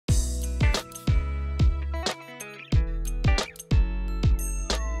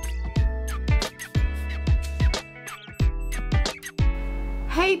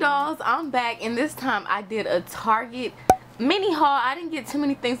Hey dolls, I'm back, and this time I did a Target mini haul. I didn't get too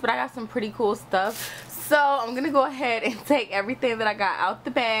many things, but I got some pretty cool stuff. So I'm gonna go ahead and take everything that I got out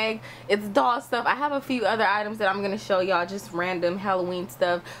the bag. It's doll stuff. I have a few other items that I'm gonna show y'all, just random Halloween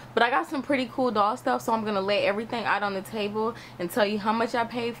stuff, but I got some pretty cool doll stuff, so I'm gonna lay everything out on the table and tell you how much I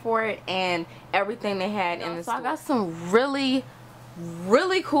paid for it and everything they had in the store. So I got some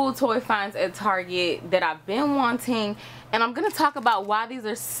really cool toy finds at Target that I've been wanting, and I'm gonna talk about why these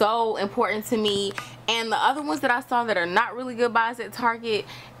are so important to me and the other ones that I saw that are not really good buys at Target.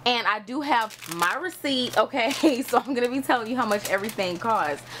 And I do have my receipt, okay? So I'm gonna be telling you how much everything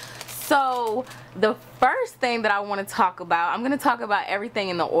costs. So the first thing that I want to talk about, I'm gonna talk about everything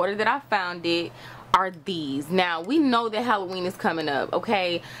in the order that I found it, are these. Now we know that Halloween is coming up,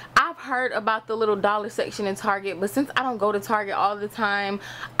 okay? I've heard about the little dollar section in Target, but since I don't go to Target all the time,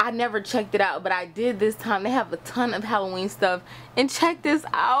 I never checked it out, but I did this time. They have a ton of Halloween stuff, and check this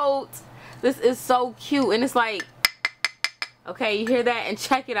out. This is so cute, and it's like, okay, you hear that? And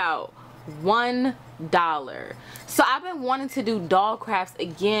check it out, $1. So I've been wanting to do doll crafts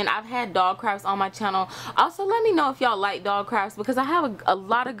again. I've had doll crafts on my channel. Also, let me know if y'all like doll crafts, because I have a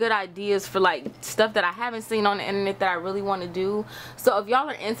lot of good ideas for like stuff that I haven't seen on the internet that I really want to do. So if y'all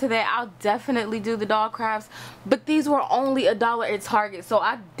are into that, I'll definitely do the doll crafts. But these were only $1 at Target, so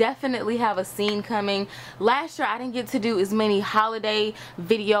I definitely have a scene coming. Last year I didn't get to do as many holiday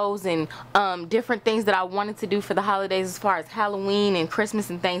videos and different things that I wanted to do for the holidays as far as Halloween and Christmas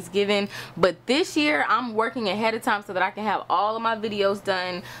and Thanksgiving. But this year I'm working ahead of time so that I can have all of my videos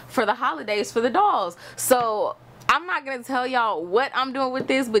done for the holidays for the dolls. So I'm not going to tell y'all what I'm doing with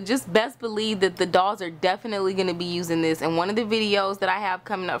this, but just best believe that the dolls are definitely going to be using this in one of the videos that I have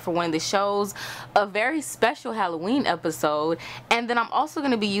coming up for one of the shows, a very special Halloween episode. And then I'm also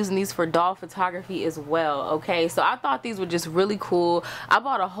going to be using these for doll photography as well, okay? So I thought these were just really cool. I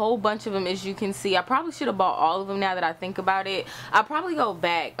bought a whole bunch of them, as you can see. I probably should have bought all of them now that I think about it. I'll probably go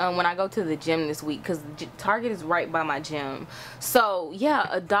back when I go to the gym this week, because Target is right by my gym. So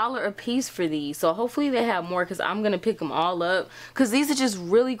yeah, $1 a piece for these. So hopefully they have more, because I'm gonna pick them all up, because these are just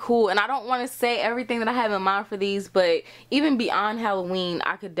really cool. And I don't want to say everything that I have in mind for these, but even beyond Halloween,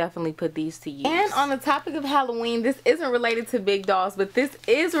 I could definitely put these to use. And on the topic of Halloween, this isn't related to big dolls, but this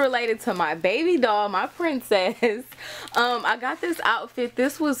is related to my baby doll, my princess. I got this outfit.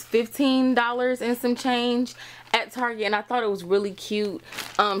 This was $15 and some change at Target, and I thought it was really cute.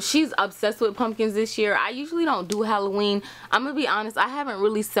 She's obsessed with pumpkins this year. I usually don't do Halloween. I'm gonna be honest, I haven't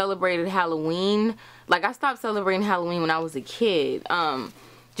really celebrated Halloween. Like, I stopped celebrating Halloween when I was a kid,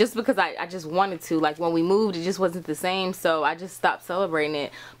 just because I just wanted to. Like, when we moved, it just wasn't the same, so I just stopped celebrating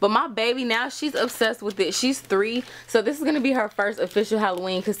it. But my baby now, she's obsessed with it. She's 3, so this is gonna be her first official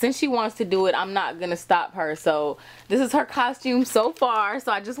Halloween, because since she wants to do it, I'm not gonna stop her. So this is her costume so far.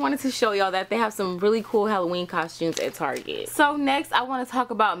 So I just wanted to show y'all that they have some really cool Halloween costumes at Target. So next, I want to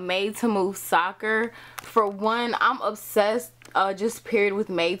talk about Made to Move soccer. For one, I'm obsessed just period with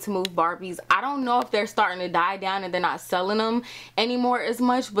Made to Move Barbies. I don't know if they're starting to die down and they're not selling them anymore as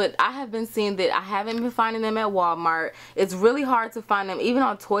much, but I have been seeing that. I haven't been finding them at Walmart. It's really hard to find them. Even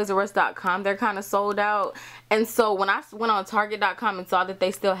on ToysRUs.com, they're kind of sold out. And so when I went on Target.com and saw that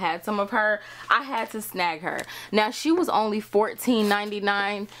they still had some of her, I had to snag her. Now, she was only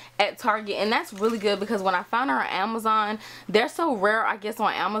 $14.99 at Target, and that's really good, because when I found her on Amazon, they're so rare, I guess,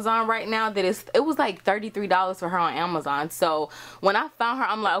 on Amazon right now, that it was like $33 for her on Amazon. So when I found her,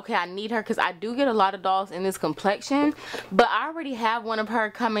 I'm like, okay, I need her, because I do get a lot of dolls in this complexion, but I already have one of her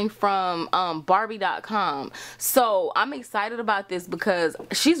coming from Barbie.com. So I'm excited about this because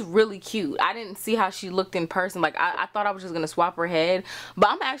she's really cute. I didn't see how she looked in person. Like, I thought I was just gonna swap her head, but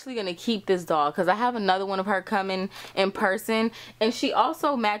I'm actually gonna keep this doll, because I have another one of her coming in person. And she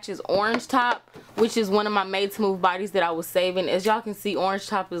also matches Orange Top, which is one of my Made to Move bodies that I was saving. As y'all can see, Orange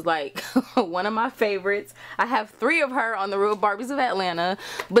Top is like one of my favorites. I have 3 of her on the Real Barbies of Atlanta,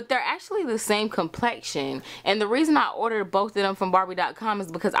 but they're actually the same complexion. And the reason I ordered both of them from Barbie.com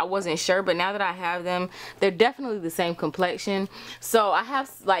is because I wasn't sure, but now that I have them, they're definitely the same complexion. So I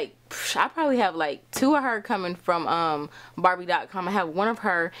have like, I probably have like 2 of her coming from Barbie.com. I have 1 of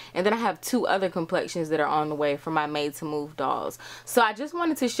her, and then I have 2 other complexions that are on the way for my Made to Move dolls. So I just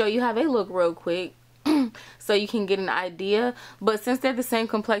wanted to show you how they look real quick so you can get an idea. But since they're the same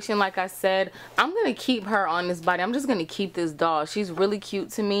complexion, like I said, I'm gonna keep her on this body. I'm just gonna keep this doll. She's really cute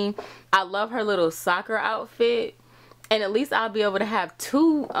to me. I love her little soccer outfit, and at least I'll be able to have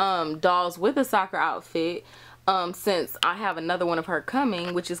 2 dolls with a soccer outfit, since I have another one of her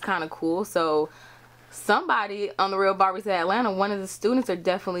coming, which is kind of cool. So somebody on the Real Barbies of Atlanta, one of the students, are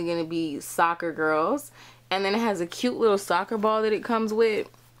definitely going to be soccer girls. And then it has a cute little soccer ball that it comes with.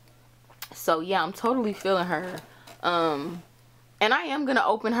 So yeah, I'm totally feeling her. And I am gonna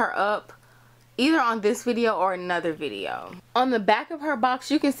open her up either on this video or another video. On the back of her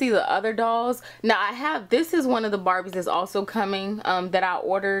box, you can see the other dolls. Now this is one of the Barbies that's also coming, that I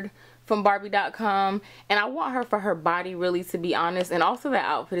ordered from Barbie.com, and I want her for her body, really, to be honest, and also the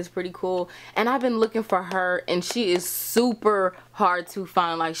outfit is pretty cool. And I've been looking for her, and she is super hard to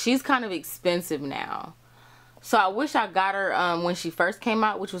find. Like, she's kind of expensive now, so I wish I got her when she first came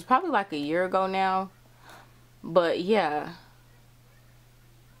out, which was probably like a year ago now. But yeah.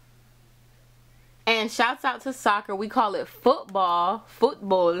 And shouts out to soccer. We call it football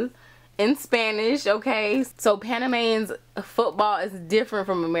in Spanish, okay? So Panamanians football is different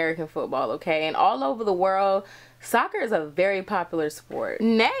from American football, okay? And all over the world, soccer is a very popular sport.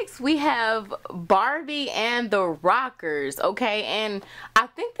 Next, we have Barbie and the Rockers, okay? And I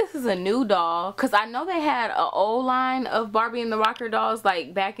think this is a new doll, because I know they had an old line of Barbie and the Rocker dolls,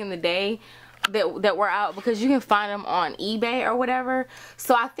 like back in the day, that were out, because you can find them on eBay or whatever.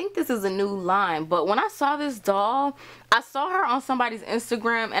 So I think this is a new line. But when I saw this doll, I saw her on somebody's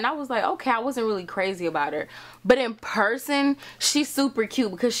Instagram, and I was like, okay, I wasn't really crazy about her. But in person, she's super cute,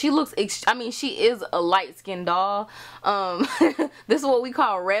 because she looks, I mean, she is a light-skinned doll. This is what we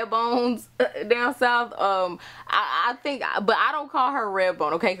call red bones down south. I think, but I don't call her red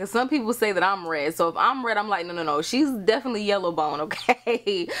bone, okay? Because some people say that I'm red. So if I'm red, I'm like, no. She's definitely yellow bone,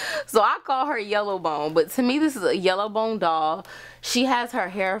 okay? So I call her yellow bone. But to me, this is a yellow bone doll. She has her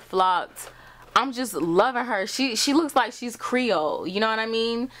hair flocked. I'm just loving her. She looks like she's Creole, you know what I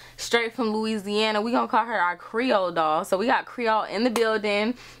mean? Straight from Louisiana. We gonna call her our Creole doll. So we got Creole in the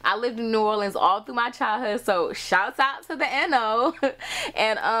building. I lived in New Orleans all through my childhood, so shouts out to the NO.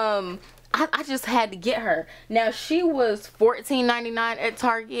 And I just had to get her. Now, she was $14.99 at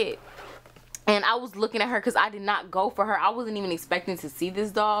Target. And I was looking at her because I did not go for her. I wasn't even expecting to see this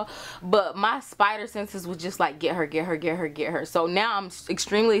doll. But my spider senses was just like, get her. So now I'm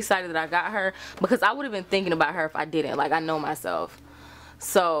extremely excited that I got her, because I would have been thinking about her if I didn't. Like, I know myself.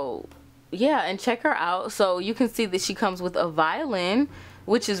 So, yeah, and check her out. So you can see that she comes with a violin,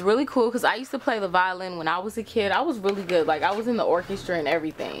 which is really cool, because I used to play the violin when I was a kid. I was really good. Like, I was in the orchestra and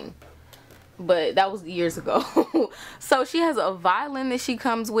everything. But that was years ago. So she has a violin that she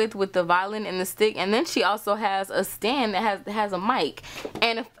comes with the violin and the stick, and then she also has a stand that has a mic.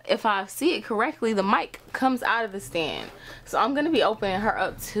 And if I see it correctly, the mic comes out of the stand. So I'm gonna be opening her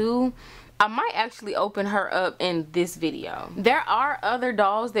up too. I might actually open her up in this video. There are other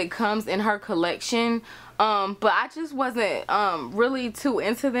dolls that comes in her collection, but I just wasn't really too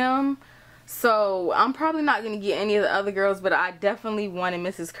into them. So I'm probably not going to get any of the other girls, but I definitely wanted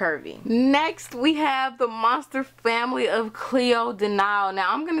Mrs. Curvy. Next, we have the monster family of Cleo de Nile.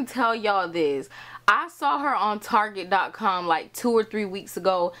 Now, I'm going to tell y'all this. I saw her on Target.com like 2 or 3 weeks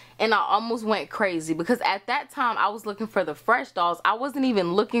ago, and I almost went crazy, because at that time I was looking for the fresh dolls. I wasn't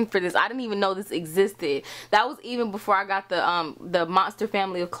even looking for this. I didn't even know this existed. That was even before I got the monster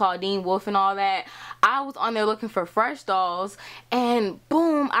family of Claudine Wolf and all that. I was on there looking for fresh dolls, and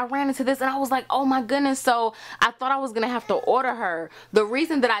boom, I ran into this, and I was like, oh my goodness. So I thought I was gonna have to order her. The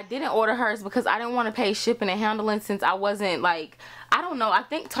reason that I didn't order her is because I didn't want to pay shipping and handling, since I wasn't, like, I don't know, I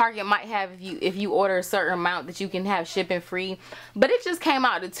think Target might have, if you order a certain amount, that you can have shipping free, but it just came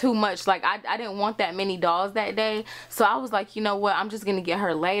out to too much. Like, I didn't want that many dolls that day, so I was like, you know what, I'm just gonna get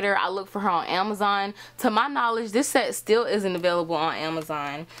her later. I looked for her on Amazon. To my knowledge, this set still isn't available on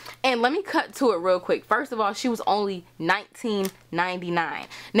Amazon. And let me cut to it real quick. First of all, she was only $19.99.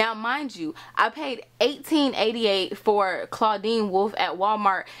 Now, mind you, I paid $18.88 for Claudine Wolf at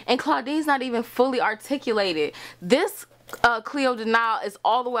Walmart, and Claudine's not even fully articulated. This Cleo de Nile is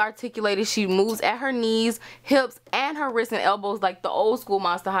all the way articulated. She moves at her knees, hips, and her wrists and elbows like the old school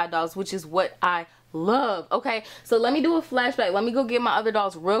Monster High dolls, which is what I love. Okay, so let me do a flashback. Let me go get my other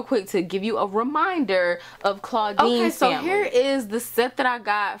dolls real quick to give you a reminder of Claudine's family. So here is the set that I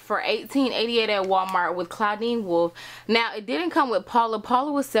got for $18.88 at Walmart with Claudine Wolf. Now, it didn't come with Paula.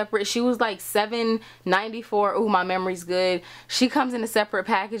 Paula was separate. She was like $7.94. Ooh, my memory's good. She comes in a separate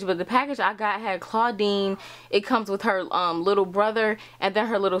package, but the package I got had Claudine. It comes with her little brother, and then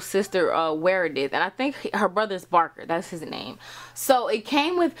her little sister Weredith, and I think her brother's Barker. That's his name. So it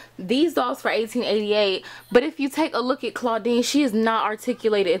came with these dolls for $18.88. But if you take a look at Claudine, she is not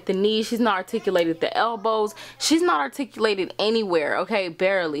articulated at the knees. She's not articulated at the elbows. She's not articulated anywhere, okay?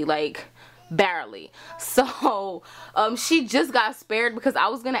 Barely, like barely. So she just got spared, because I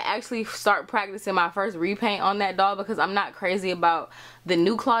was gonna actually start practicing my first repaint on that doll, because I'm not crazy about the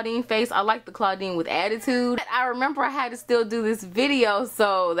new Claudine face. I like the Claudine with attitude. I remember I had to still do this video,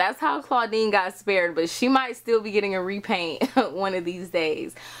 so that's how Claudine got spared, but she might still be getting a repaint one of these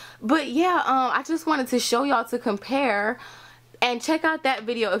days. But yeah, I just wanted to show y'all to compare, and check out that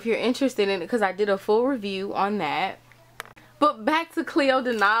video if you're interested in it, because I did a full review on that. But back to Cleo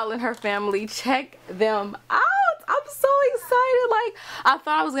de Nile and her family. Check them out. I'm so excited. Like, I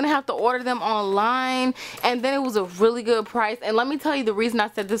thought I was gonna have to order them online, and then it was a really good price. And let me tell you, the reason I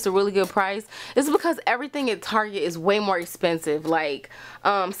said this is a really good price is because everything at Target is way more expensive. Like,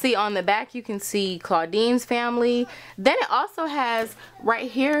 see on the back you can see Claudine's family. Then it also has right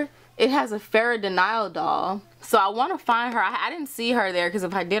here, it has a Cleo de Nile doll. So I want to find her. I didn't see her there, because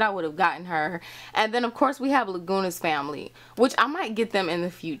if I did I would have gotten her. And then of course we have Laguna's family, which I might get them in the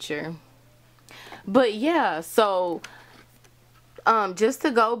future. But yeah, so just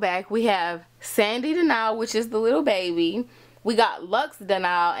to go back, we have Sandy de Nile, which is the little baby. We got Lux de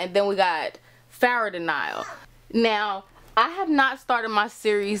Nile, and then we got Farrah de Nile. Now, I have not started my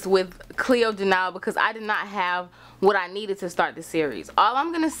series with Cleo de Nile because I did not have what I needed to start the series. All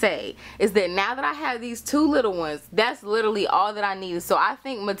I'm gonna say is that now that I have these two little ones, that's literally all that I needed. So I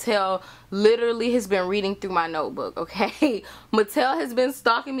think Mattel literally has been reading through my notebook, okay? Mattel has been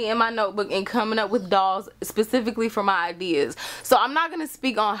stalking me in my notebook and coming up with dolls specifically for my ideas. So I'm not gonna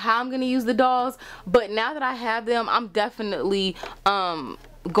speak on how I'm gonna use the dolls, but now that I have them, I'm definitely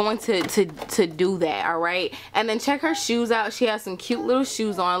going to do that. All right, and then check her shoes out. She has some cute little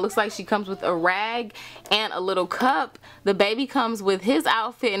shoes on. Looks like she comes with a rag and a little cup. The baby comes with his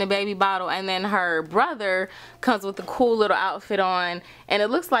outfit and a baby bottle, and then her brother comes with a cool little outfit on, and it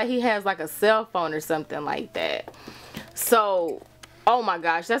looks like he has like a cell phone or something like that. So oh my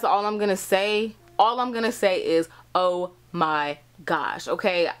gosh, that's all I'm gonna say. All I'm gonna say is oh my gosh.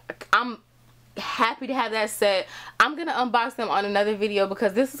 Okay, I'm happy to have that set. I'm gonna unbox them on another video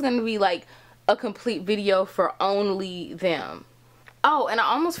because this is gonna be like a complete video for only them. Oh, and I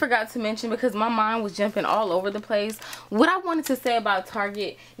almost forgot to mention, because my mind was jumping all over the place, what I wanted to say about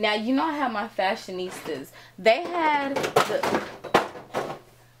Target. Now, you know I have my fashionistas. They had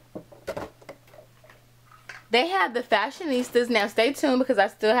the fashionistas. Now stay tuned because I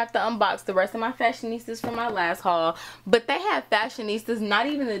still have to unbox the rest of my fashionistas from my last haul. But they had fashionistas, not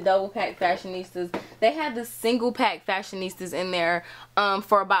even the double pack fashionistas. They had the single pack fashionistas in there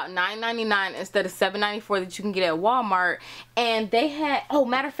for about $9.99 instead of $7.94 that you can get at Walmart. And they had, oh,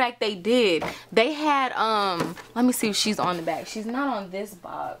 matter of fact, they did. They had, let me see if she's on the back. She's not on this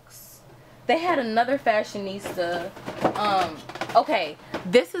box. They had another fashionista. Okay,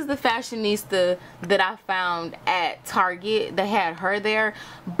 this is the fashionista that I found at Target. They had her there,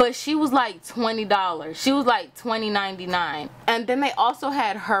 but she was like $20. She was like $20.99. And then they also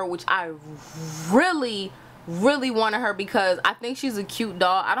had her, which I really wanted her because I think she's a cute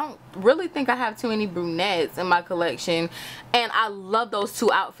doll. I don't really think I have too many brunettes in my collection, and I love those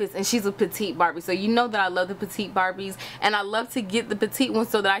two outfits, and she's a petite Barbie, so you know that I love the petite Barbies, and I love to get the petite ones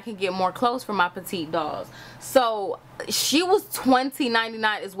so that I can get more clothes for my petite dolls. So she was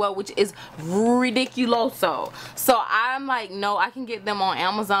 $20.99 as well, which is ridiculoso. So I'm like, no, I can get them on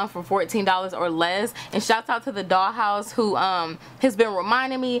Amazon for $14 or less. And shouts out to the dollhouse who has been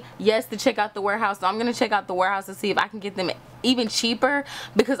reminding me, yes, to check out the warehouse. So I'm gonna check out the warehouse to see if I can get them even cheaper,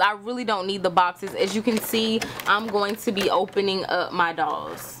 because I really don't need the boxes. As you can see, I'm going to be opening up my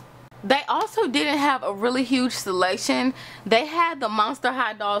dolls. They also didn't have a really huge selection. They had the Monster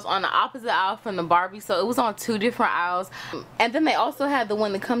High dolls on the opposite aisle from the Barbie, so it was on two different aisles. And then they also had the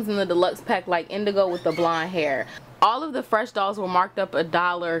one that comes in the deluxe pack, like indigo with the blonde hair. All of the fresh dolls were marked up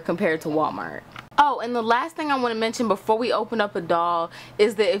 $1 compared to Walmart. Oh, and the last thing I want to mention before we open up a doll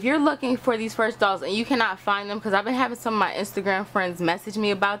is that if you're looking for these fresh dolls and you cannot find them, because I've been having some of my Instagram friends message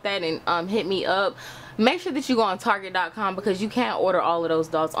me about that and hit me up, make sure that you go on Target.com, because you can't order all of those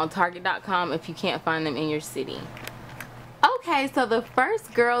dolls on Target.com if you can't find them in your city. Okay, so the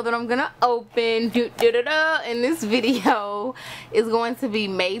first girl that I'm gonna open in this video is going to be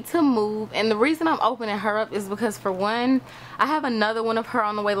Made to Move. And the reason I'm opening her up is because, for one, I have another one of her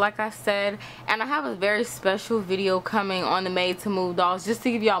on the way, like I said, and I have a very special video coming on the Made to Move dolls just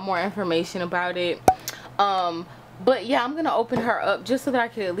to give y'all more information about it. But yeah, I'm gonna open her up just so that I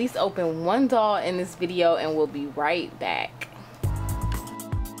can at least open one doll in this video, and we'll be right back.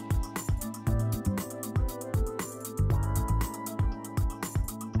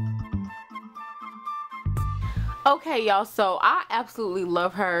 Okay, y'all, so I absolutely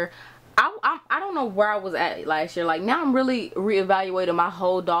love her. I don't know where I was at last year. Like, now I'm really reevaluating my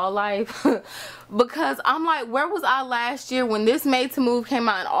whole doll life because I'm like, where was I last year when this Made to Move came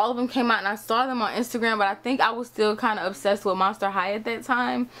out and all of them came out, and I saw them on Instagram, but I think I was still kind of obsessed with Monster High at that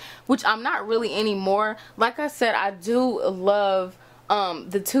time, which I'm not really anymore. Like I said, I do love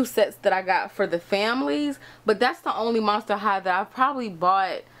the two sets that I got for the families, but that's the only Monster High that I've probably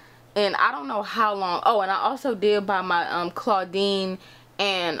bought and I don't know how long. Oh, and I also did buy my Claudine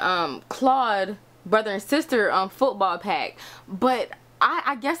and Claude brother and sister football pack, but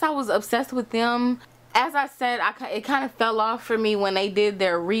I guess I was obsessed with them. As I said, it kind of fell off for me when they did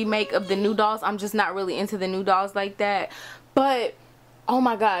their remake of the new dolls. I'm just not really into the new dolls like that. But oh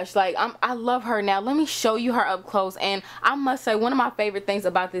my gosh, like I love her now. Let me show you her up close. And I must say, one of my favorite things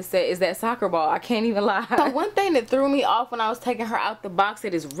about this set is that soccer ball. I can't even lie. So one thing that threw me off when I was taking her out the box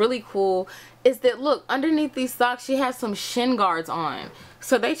that is really cool is that, look, underneath these socks she has some shin guards on.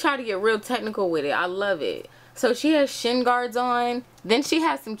 So they try to get real technical with it. I love it. So she has shin guards on. Then she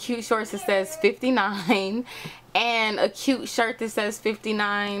has some cute shorts that says 59 and a cute shirt that says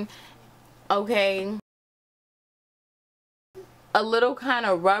 59. Okay. A little kind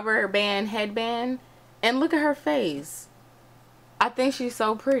of rubber band headband. And look at her face. I think she's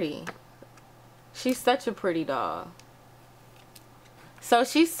so pretty. She's such a pretty doll. So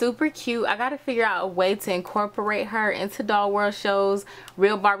she's super cute. I gotta figure out a way to incorporate her into Doll World shows,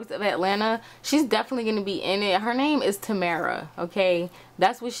 Real Barbies of Atlanta. She's definitely gonna be in it. Her name is Tamara, okay?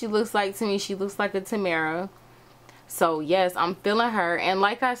 That's what she looks like to me. She looks like a Tamara. So yes, I'm feeling her. And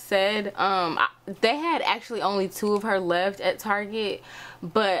like I said, they had actually only 2 of her left at Target,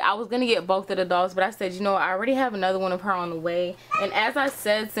 but I was gonna get both of the dolls, but I said, you know what, I already have another one of her on the way. And as I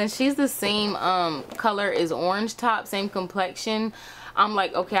said, since she's the same color as Orange Top, same complexion, I'm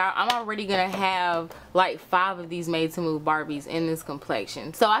like, okay, I'm already gonna have like 5 of these Made to Move Barbies in this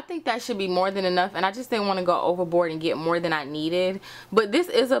complexion. So I think that should be more than enough, and I just didn't want to go overboard and get more than I needed. But this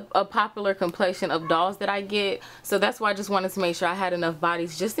is a popular complexion of dolls that I get, so that's why I just wanted to make sure I had enough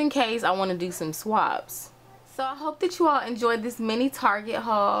bodies just in case I want to do some swaps. So I hope that you all enjoyed this mini Target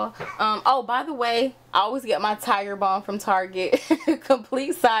haul. Oh, by the way, I always get my Tiger Balm from Target.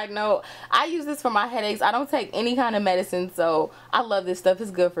 Complete side note, I use this for my headaches. I don't take any kind of medicine, so I love this stuff.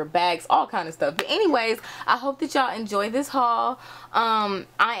 It's good for bags, all kind of stuff. But anyways, I hope that y'all enjoy this haul. I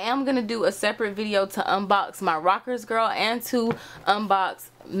am gonna do a separate video to unbox my Rockers girl and to unbox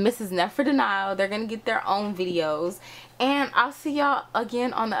Mrs. Cleo de Nile. They're gonna get their own videos. And I'll see y'all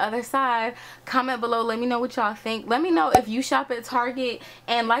again on the other side. Comment below, let me know what y'all think. Let me know if you shop at Target.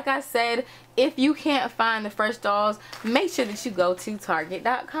 And like I said, if you can't find the first dolls, make sure that you go to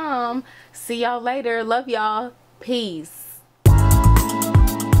Target.com. See y'all later. Love y'all. Peace.